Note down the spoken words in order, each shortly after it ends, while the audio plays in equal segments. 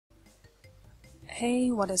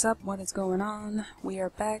Hey, what is up? What is going on? We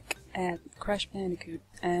are back at Crash Bandicoot,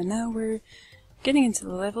 and now we're getting into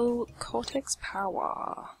the level Cortex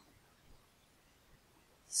Power.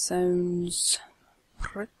 Sounds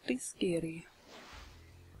pretty scary.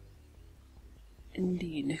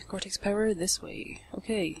 Indeed. Cortex Power this way.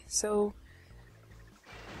 Okay, so...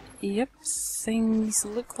 Yep, things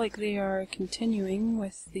look like they are continuing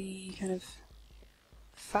with the kind of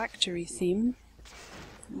factory theme.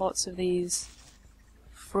 Lots of these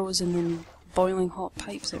frozen and boiling hot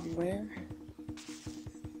pipes everywhere.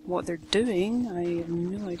 What they're doing, I have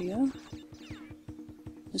no idea. I'm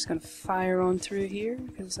just gonna fire on through here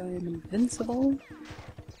because I am invincible.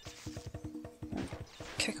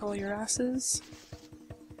 Kick all your asses.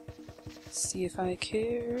 See if I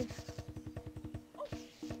care.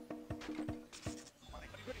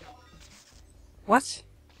 What?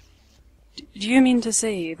 Do you mean to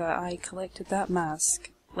say that I collected that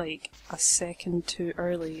mask like a second too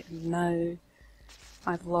early and now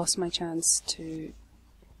I've lost my chance to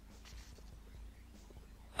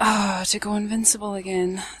go invincible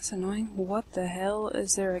again? That's annoying. What the hell?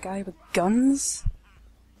 Is there a guy with guns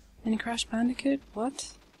in Crash Bandicoot?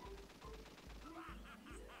 What?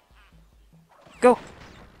 Go!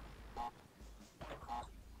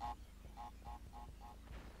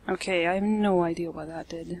 Okay, I have no idea what that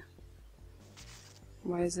did.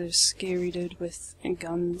 Why is there a scary dude with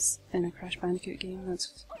guns in a Crash Bandicoot game?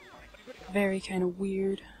 That's very kind of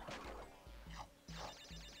weird.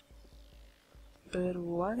 But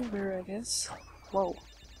whatever, I guess. Whoa.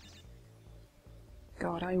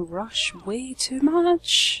 God, I rush way too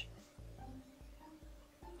much!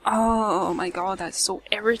 Oh my god, that's so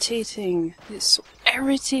irritating! It's so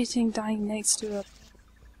irritating dying next to a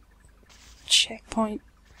checkpoint.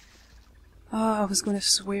 Oh, I was going to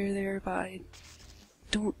swear there, but I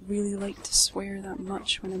don't really like to swear that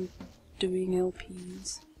much when I'm doing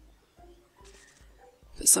LPs.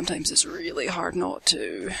 But sometimes it's really hard not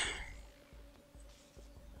to.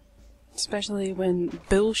 Especially when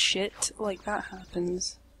bullshit like that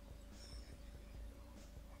happens.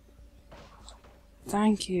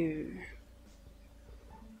 Thank you.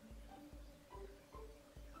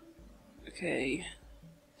 Okay,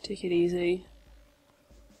 take it easy.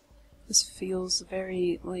 This feels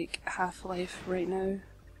very like Half-Life right now.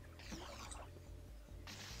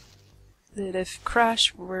 That if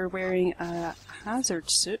Crash were wearing a hazard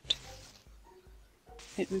suit,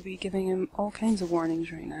 it would be giving him all kinds of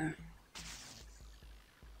warnings right now.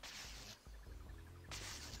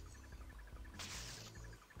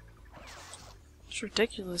 It's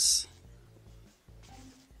ridiculous.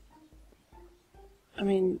 I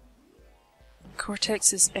mean,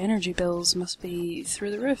 Cortex's energy bills must be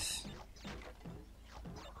through the roof.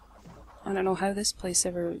 I don't know how this place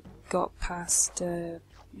ever got past, you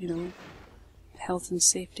know, health and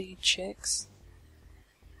safety checks.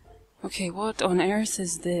 Okay, what on earth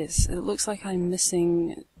is this? It looks like I'm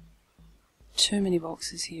missing too many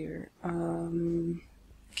boxes here. Can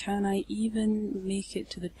I even make it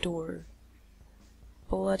to the door?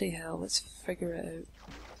 Bloody hell, let's figure it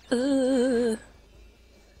out.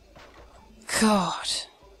 God.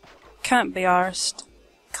 Can't be arsed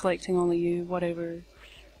collecting all of you, whatever.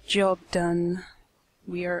 Job done.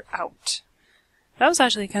 We are out. That was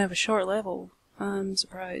actually kind of a short level. I'm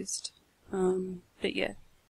surprised. But yeah.